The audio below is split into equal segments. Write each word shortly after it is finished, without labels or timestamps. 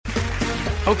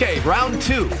Okay, round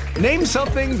 2. Name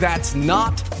something that's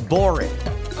not boring.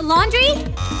 A laundry?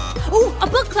 Ooh, a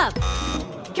book club.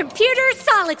 Computer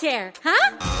solitaire,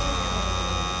 huh?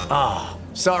 Ah,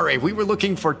 sorry, we were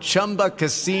looking for Chumba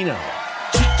Casino.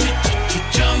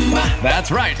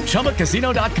 That's right,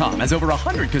 ChumbaCasino.com has over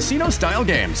 100 casino-style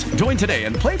games. Join today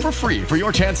and play for free for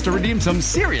your chance to redeem some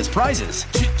serious prizes.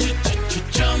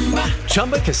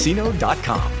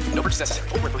 ChumbaCasino.com. No purchase necessary.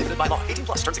 Void where prohibited by law. 18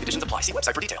 plus terms and conditions apply. See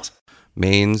website for details.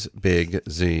 Maine's Big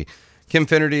Z. Kim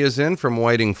Finnerty is in from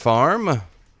Whiting Farm,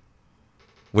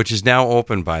 which is now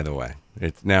open, by the way.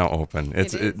 It's now open.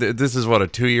 This is what, a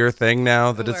 2-year thing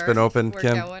now that it's been open,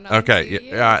 Kim? Going on 2 years,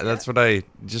 that's what I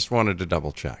just wanted to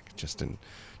double check, just in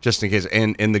case.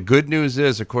 And the good news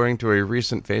is, according to a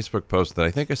recent Facebook post that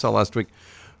I think I saw last week,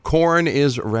 corn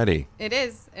is ready. It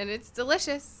is, and it's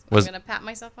delicious. I'm going to pat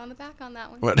myself on the back on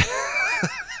that one. What?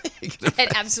 It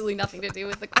had absolutely nothing to do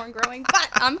with the corn growing, but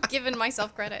I'm giving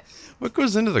myself credit. What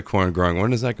goes into the corn growing?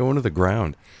 When does that go into the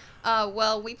ground?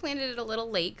 Well, we planted it a little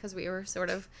late because we were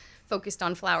sort of focused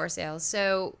on flower sales.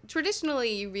 So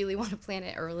traditionally, you really want to plant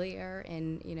it earlier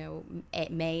in,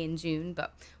 May and June,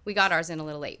 but we got ours in a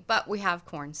little late. But we have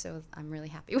corn, so I'm really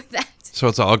happy with that. So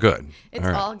it's all good. It's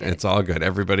all good. It's all good.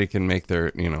 Everybody can make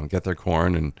their, get their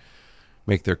corn and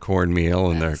make their corn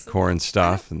meal and their corn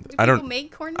stuff. I don't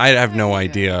make corn. I have no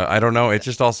idea. I don't know. It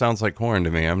just all sounds like corn to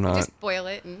me. I'm not. Just boil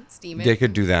it and steam it. They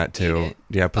could do that too.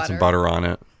 Yeah, put some butter on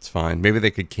it. It's fine. Maybe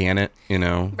they could can it.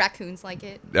 Raccoons like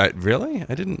it. Really?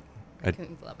 I didn't.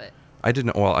 Raccoons love it. I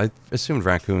didn't. Well, I assumed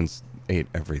raccoons ate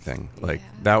everything.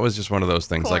 That was just one of those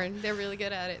things. Corn, they're really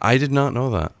good at it. I did not know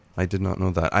that.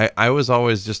 I was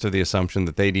always just of the assumption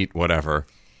that they'd eat whatever.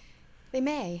 They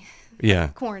may. Yeah.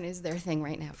 Corn is their thing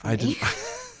right now for me.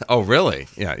 Oh, really?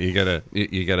 Yeah. You got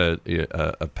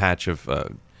a patch of.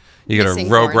 You got a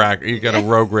rogue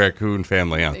rogue raccoon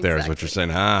family out there. Is what you're saying.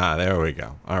 There we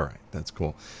go. All right, that's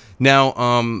cool.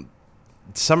 Now,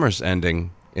 summer's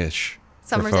ending-ish.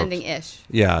 Summer's ending-ish.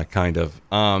 Yeah, kind of.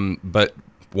 But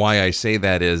why I say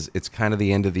that is it's kind of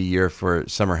the end of the year for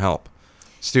summer help.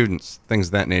 Students, things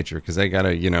of that nature, because they got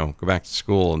to, go back to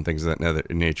school and things of that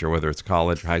nature, whether it's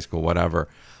college, high school, whatever.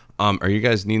 Are you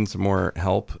guys needing some more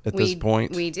help at this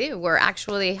point? We do. We're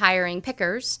actually hiring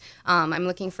pickers. I'm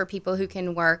looking for people who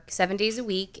can work 7 days a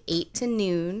week, 8 to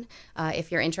noon.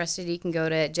 If you're interested, you can go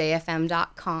to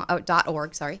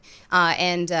jfm.org.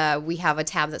 And we have a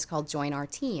tab that's called Join Our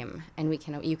Team, and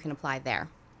you can apply there.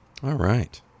 All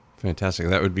right. Fantastic.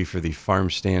 That would be for the farm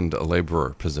stand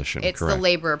laborer position, It's correct? the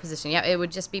laborer position. Yeah, it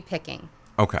would just be picking.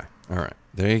 Okay. All right.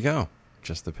 There you go.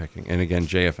 Just the picking. And again,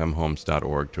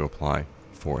 jfmhomes.org to apply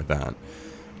for that.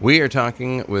 We are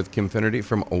talking with Kim Finnerty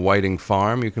from Whiting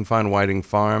Farm. You can find Whiting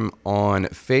Farm on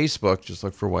Facebook. Just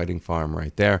look for Whiting Farm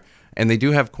right there. And they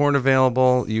do have corn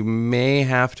available. You may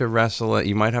have to wrestle it.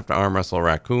 You might have to arm wrestle a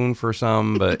raccoon for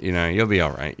some, but you'll be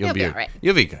all right. You'll be all right.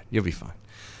 You'll be good. You'll be fine.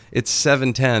 It's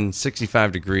 7:10,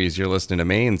 65 degrees. You're listening to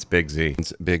Maine's Big Z.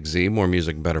 It's Big Z, more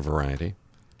music, better variety.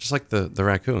 Just like the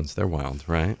raccoons. They're wild,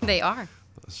 right? They are.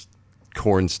 Those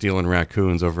corn-stealing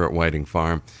raccoons over at Whiting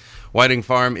Farm. Whiting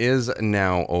Farm is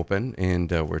now open, and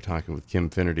we're talking with Kim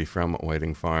Finnerty from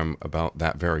Whiting Farm about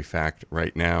that very fact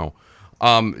right now.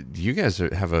 You guys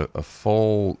have a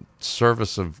full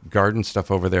service of garden stuff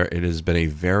over there. It has been a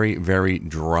very, very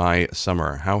dry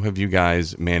summer. How have you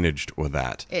guys managed with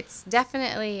that? It's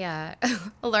definitely a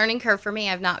learning curve for me.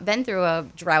 I've not been through a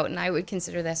drought, and I would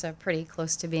consider this a pretty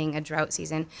close to being a drought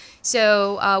season.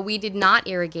 So we did not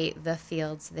irrigate the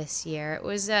fields this year. It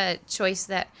was a choice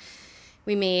that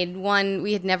we made. One,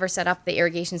 we had never set up the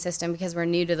irrigation system because we're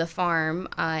new to the farm,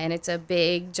 and it's a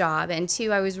big job. And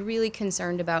two, I was really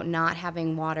concerned about not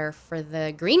having water for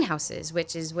the greenhouses,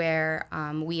 which is where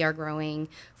we are growing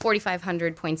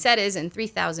 4,500 poinsettias and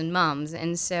 3,000 mums.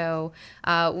 And so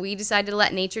we decided to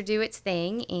let nature do its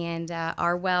thing, and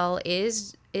our well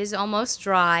is almost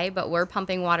dry, but we're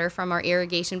pumping water from our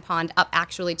irrigation pond up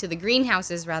actually to the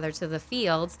greenhouses rather to the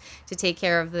fields to take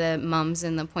care of the mums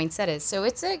and the poinsettias. So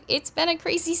it's been a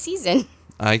crazy season.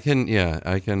 I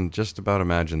can just about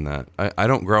imagine that. I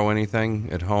don't grow anything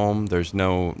at home. There's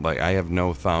no, I have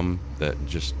no thumb that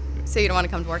just... So you don't want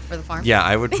to come to work for the farm? Yeah,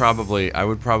 I would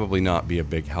probably not be a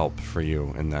big help for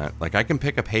you in that. I can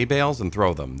pick up hay bales and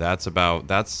throw them. That's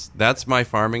my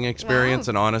farming experience,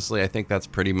 and honestly, I think that's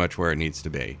pretty much where it needs to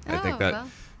be. I think that,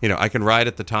 I can ride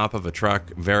at the top of a truck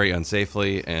very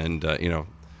unsafely, and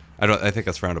I think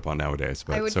that's frowned upon nowadays,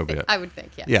 but so be it. I would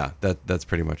think, yeah. Yeah, that's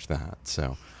pretty much that.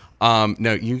 So,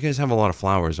 now you guys have a lot of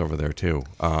flowers over there too.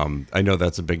 I know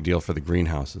that's a big deal for the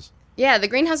greenhouses. Yeah, the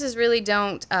greenhouses really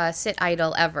don't sit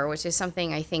idle ever, which is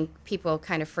something I think people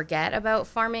kind of forget about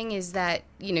farming, is that,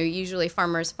 usually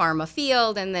farmers farm a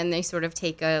field and then they sort of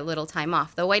take a little time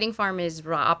off. The whiting farm is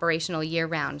operational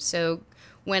year-round. So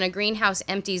when a greenhouse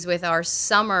empties with our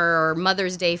summer or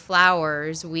Mother's Day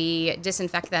flowers, we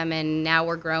disinfect them, and now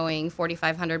we're growing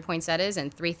 4,500 poinsettias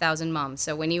and 3,000 mums.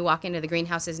 So when you walk into the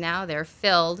greenhouses now, they're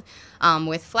filled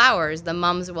with flowers. The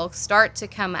mums will start to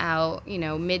come out,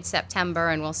 mid-September,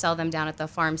 and we'll sell them down at the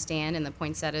farm stand, and the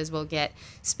poinsettias will get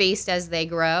spaced as they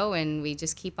grow, and we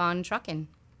just keep on trucking.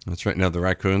 That's right. Now, the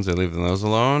raccoons, they leave those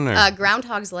alone? Or?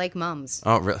 Groundhogs like mums.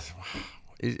 Oh, really?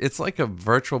 It's like a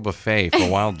virtual buffet for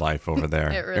wildlife over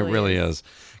there. It really is.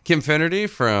 Kim Finnerty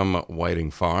from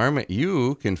Whiting Farm.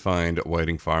 You can find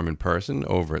Whiting Farm in person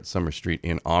over at Summer Street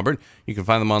in Auburn. You can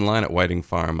find them online at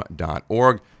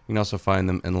whitingfarm.org. You can also find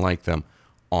them and like them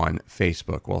on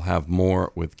Facebook. We'll have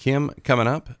more with Kim coming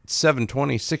up. It's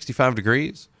 7:20, 65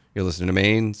 degrees. You're listening to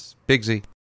Maine's Big Z.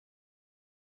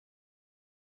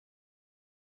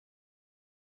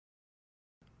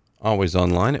 Always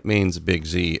online at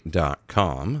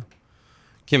mainsbigz.com.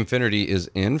 Kim Finnerty is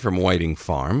in from Whiting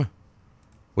Farm,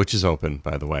 which is open,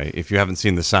 by the way, if you haven't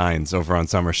seen the signs over on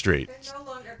Summer Street.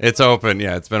 It's open.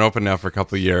 Yeah, it's been open now for a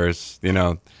couple of years.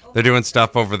 They're doing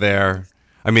stuff over there.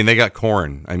 I mean, they got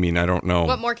corn. I mean, I don't know.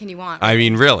 What more can you want? I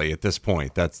mean, really, at this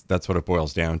point, that's what it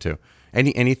boils down to.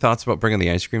 Any thoughts about bringing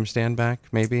the ice cream stand back,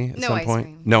 maybe, at some point?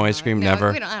 Cream. No ice cream,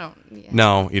 never?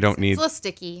 No, you don't need... It's a little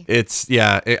sticky.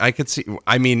 I could see...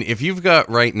 I mean, if you've got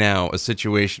right now a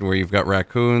situation where you've got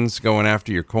raccoons going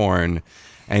after your corn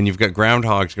and you've got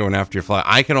groundhogs going after your flower,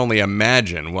 I can only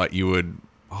imagine what you would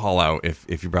haul out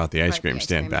if you brought the ice cream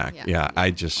stand back. Yeah,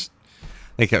 I just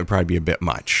think that would probably be a bit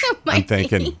much. I'm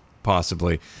thinking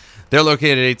possibly. They're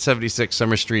located at 876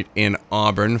 Summer Street in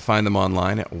Auburn. Find them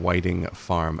online at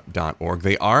whitingfarm.org.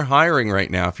 They are hiring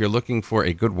right now. If you're looking for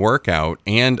a good workout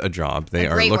and a job, they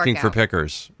are looking for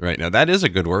pickers right now. That is a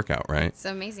good workout, right? It's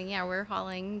amazing. Yeah, we're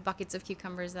hauling buckets of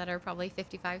cucumbers that are probably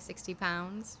 55, 60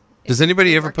 pounds. Does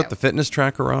anybody ever put the fitness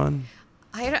tracker on?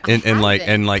 I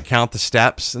haven't. Count the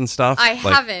steps and stuff. I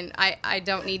haven't. I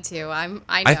don't need to. I know.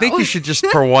 I think you should just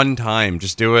for one time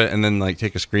just do it and then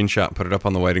take a screenshot and put it up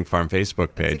on the Whiting Farm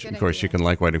Facebook page. Of course, you can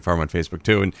like Whiting Farm on Facebook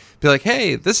too and be like,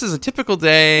 "Hey, this is a typical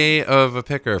day of a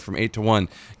picker from 8 to 1.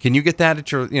 Can you get that at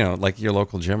your your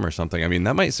local gym or something? I mean,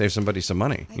 that might save somebody some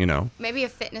money. Maybe a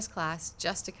fitness class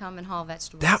just to come and haul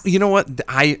vegetables. That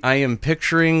I am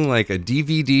picturing like a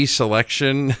DVD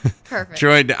selection. Perfect.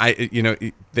 Joined.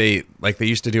 They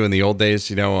used to do in the old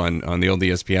days, on the old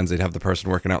ESPNs, they'd have the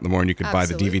person working out in the morning. You could buy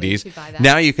the DVDs. You should buy that.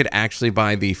 Now you could actually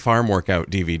buy the farm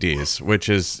workout DVDs, which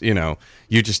is,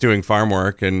 you just doing farm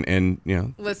work and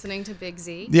listening to Big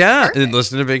Z. Yeah, Perfect. and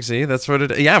listening to Big Z. That's what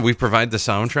it is. Yeah, we provide the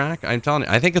soundtrack. I'm telling you,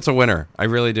 I think it's a winner. I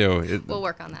really do. We'll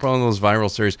work on that. One of those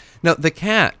viral series. Now, the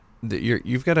cat.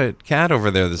 You've got a cat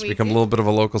over there that's become a little bit of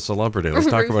a local celebrity. Let's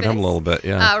talk about him a little bit.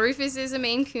 Yeah, Rufus is a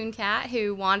Maine Coon cat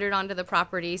who wandered onto the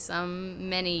property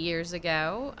many years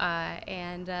ago,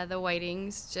 and the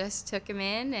Whitings just took him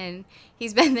in, and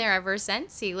he's been there ever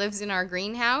since. He lives in our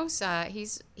greenhouse.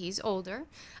 He's older.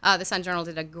 The Sun Journal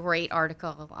did a great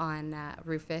article on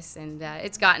Rufus, and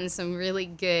it's gotten some really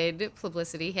good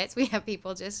publicity hits. We have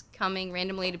people just coming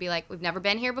randomly to be like, "We've never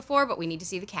been here before, but we need to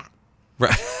see the cat."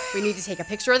 Right. We need to take a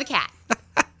picture of the cat.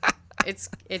 It's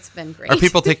been great. Are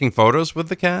people taking photos with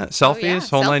the cat? Selfies?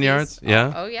 Whole 9 yards?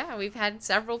 Yeah. Oh, yeah. We've had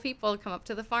several people come up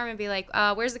to the farm and be like,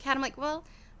 "Where's the cat?" I'm like, "Well,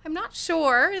 I'm not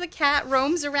sure. The cat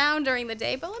roams around during the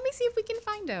day, but let me see if we can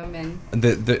find him." And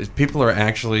the people are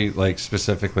actually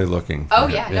specifically looking for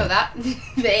him. No, that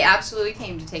they absolutely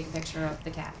came to take a picture of the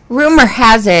cat. Rumor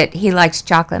has it he likes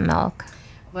chocolate milk.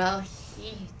 Well,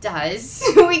 he does.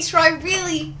 We try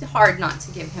really hard not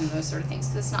to give him those sort of things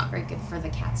because it's not very good for the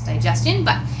cat's digestion,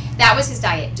 but that was his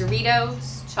diet: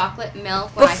 Doritos, chocolate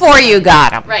milk. Before you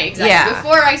got him. Right, exactly. Yeah.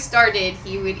 Before I started,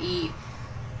 he would eat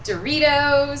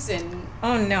Doritos and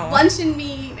luncheon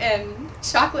meat and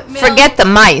chocolate milk. Forget the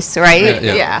mice, right?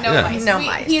 Yeah. No mice. No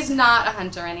mice. He is not a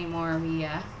hunter anymore.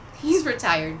 He's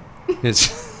retired.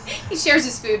 He shares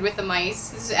his food with the mice.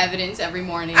 This is evidence every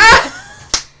morning.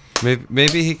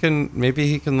 Maybe he can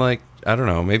I don't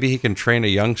know. Maybe he can train a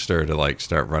youngster to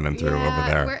start running through over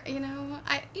there.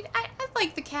 I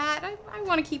like the cat. I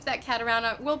want to keep that cat around.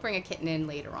 We'll bring a kitten in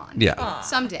later on. Yeah.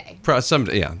 Someday.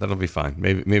 Someday, yeah, that'll be fine.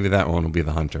 Maybe that one will be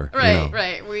the hunter. Right,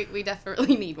 right. We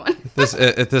definitely need one.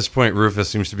 At this point, Rufus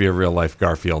seems to be a real life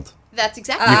Garfield. That's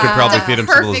exactly. You could probably That's a feed him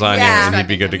some perfect lasagna way of and he'd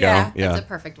be good to go. describing him. Yeah, That's a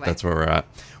perfect way. That's where we're at.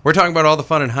 We're talking about all the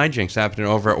fun and hijinks happening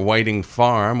over at Whiting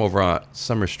Farm over on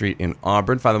Summer Street in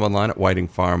Auburn. Find them online at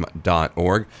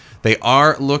whitingfarm.org. They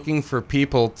are looking for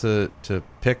people to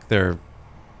pick their,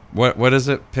 what is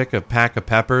it? Pick a pack of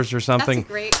peppers or something?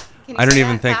 That's great. Can you I don't say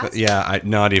even that think fast? that, yeah,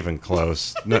 not even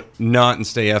close. Not and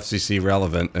stay FCC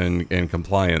relevant and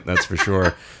compliant, that's for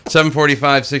sure.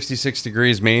 745, 66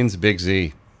 degrees, Maine's Big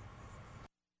Z.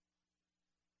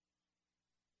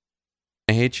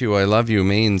 I hate you, I love you,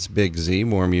 Maine's Big Z.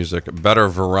 More music, better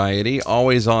variety.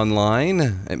 Always online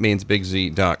at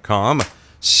mainsbigz.com.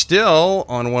 Still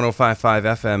on 105.5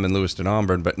 FM in Lewiston,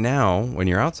 Auburn. But now, when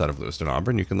you're outside of Lewiston,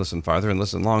 Auburn, you can listen farther and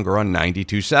listen longer on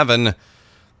 92.7.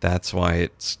 That's why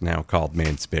it's now called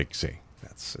Maine's Big Z.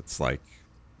 It's like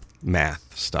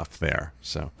math stuff there.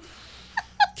 So,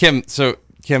 Kim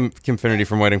Finnerty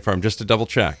from Whiting Farm, just to double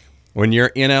check. When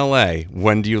you're in LA,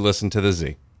 when do you listen to the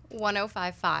Z?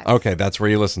 105.5. Okay, that's where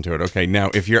you listen to it. Okay, now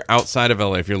if you're outside of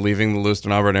LA, if you're leaving the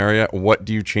Lewiston Auburn area, what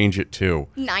do you change it to?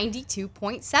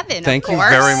 92.7. Thank you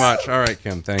very much. All right,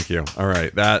 Kim, thank you. All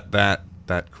right, that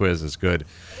quiz is good.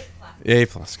 A+,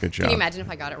 good job. Can you imagine if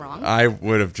I got it wrong? I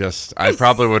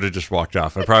probably would have just walked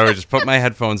off. I probably would have just put my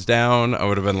headphones down. I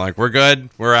would have been like, "We're good.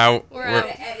 We're out. We're out.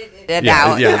 Yeah, that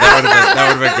would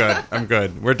have been good. I'm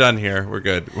good. We're done here. We're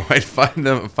good."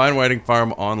 Find Whiting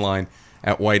Farm online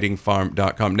at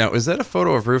whitingfarm.com. Now, is that a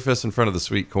photo of Rufus in front of the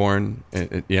sweet corn?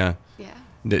 Yeah. Yeah.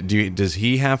 Does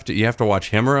he have to? You have to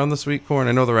watch him around the sweet corn.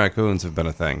 I know the raccoons have been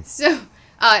a thing. So,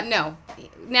 no.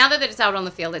 Now that it's out on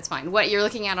the field, it's fine. What you're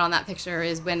looking at on that picture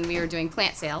is when we were doing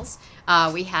plant sales.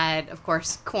 We had, of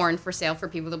course, corn for sale for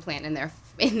people to plant in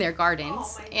their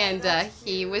gardens, and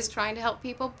he was trying to help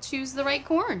people choose the right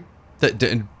corn.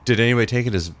 Did anybody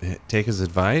take his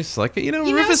advice? Like,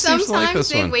 Rufus seems to like this sometimes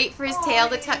they one. wait for his tail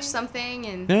to touch something,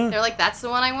 and Yeah. they're like, "That's the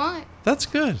one I want." That's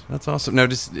good. That's awesome. No,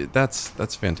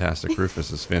 that's fantastic.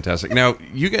 Rufus is fantastic. Now,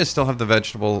 you guys still have the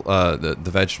vegetable the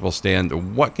vegetable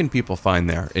stand. What can people find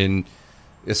there? And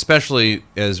especially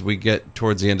as we get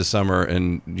towards the end of summer,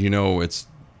 and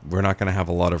we're not going to have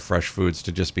a lot of fresh foods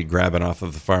to just be grabbing off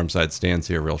of the farm side stands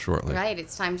here real shortly. Right,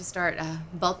 it's time to start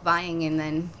bulk buying and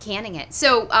then canning it.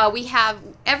 So we have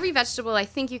every vegetable I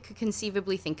think you could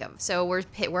conceivably think of. So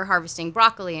we're harvesting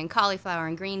broccoli and cauliflower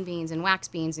and green beans and wax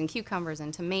beans and cucumbers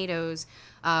and tomatoes,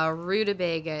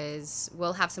 rutabagas.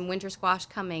 We'll have some winter squash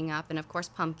coming up, and of course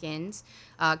pumpkins,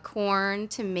 corn,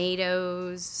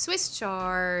 tomatoes, Swiss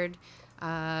chard,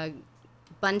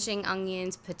 bunching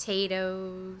onions,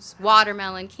 potatoes,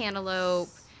 watermelon, cantaloupe.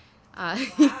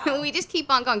 We just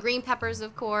keep on going. Green peppers,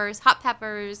 of course, hot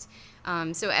peppers.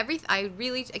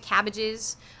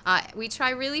 Cabbages. We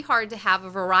try really hard to have a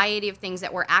variety of things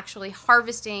that we're actually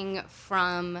harvesting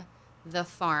from the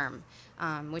farm,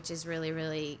 which is really,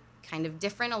 really kind of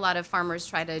different. A lot of farmers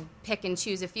try to pick and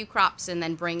choose a few crops and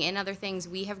then bring in other things.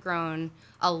 We have grown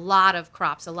a lot of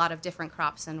crops, a lot of different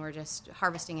crops, and we're just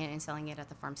harvesting it and selling it at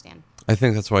the farm stand. I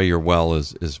think that's why your well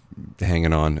is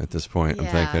hanging on at this point. I'm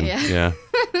thinking, yeah.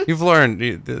 You've learned.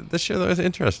 This year was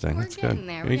interesting. We're That's getting good.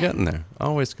 there. You're getting there.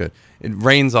 Always good.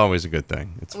 Rain's always a good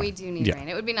thing. We do need rain.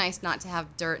 It would be nice not to have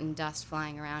dirt and dust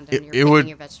flying around and you're picking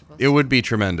your vegetables. It would be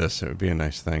tremendous. It would be a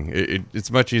nice thing.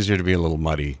 It's much easier to be a little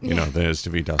muddy, than it is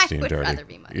to be dusty and dirty. I would rather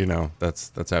be muddy.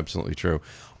 That's absolutely true.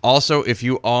 Also, if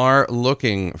you are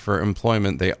looking for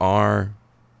employment, they are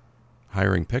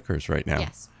hiring pickers right now.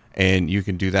 Yes. And you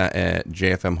can do that at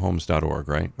jfmhomes.org,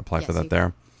 right? Apply for that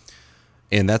there.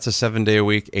 And that's a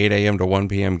 7-day-a-week, 8 a.m. to 1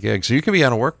 p.m. gig. So you can be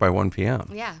out of work by 1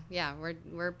 p.m. Yeah.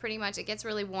 We're pretty much, it gets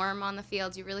really warm on the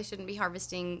fields. You really shouldn't be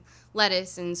harvesting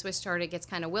lettuce and Swiss chard. It gets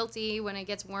kind of wilty when it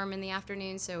gets warm in the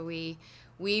afternoon. So we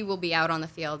will be out on the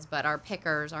fields, but our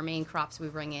pickers, our main crops, we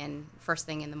bring in first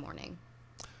thing in the morning.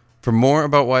 For more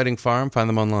about Whiting Farm, find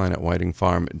them online at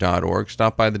whitingfarm.org.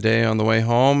 Stop by the day on the way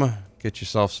home. Get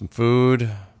yourself some food.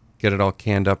 Get it all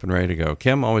canned up and ready to go.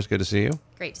 Kim, always good to see you.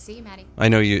 Great to see you, Maddie. I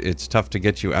know it's tough to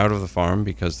get you out of the farm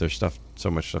because there's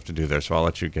so much stuff to do there. So I'll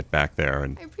let you get back there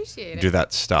and I appreciate do it.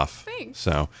 that stuff. Thanks.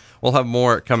 So we'll have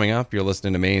more coming up. You're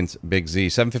listening to Maine's Big Z,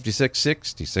 756,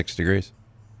 66 degrees.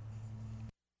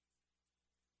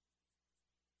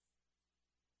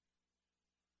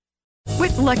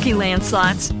 With Lucky Land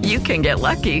Slots, you can get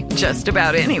lucky just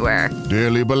about anywhere.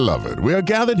 Dearly beloved, we are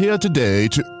gathered here today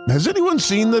to... Has anyone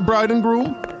seen the bride and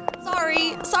groom?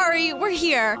 Sorry, we're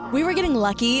here. We were getting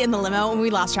lucky in the limo and we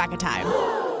lost track of time.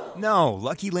 No,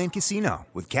 Lucky Land Casino,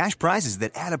 with cash prizes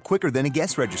that add up quicker than a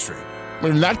guest registry.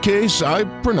 In that case, I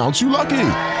pronounce you lucky.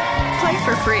 Play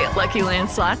for free at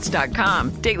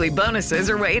LuckyLandSlots.com. Daily bonuses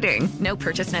are waiting. No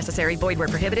purchase necessary. Void where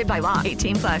prohibited by law.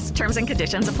 18 plus. Terms and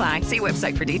conditions apply. See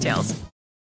website for details.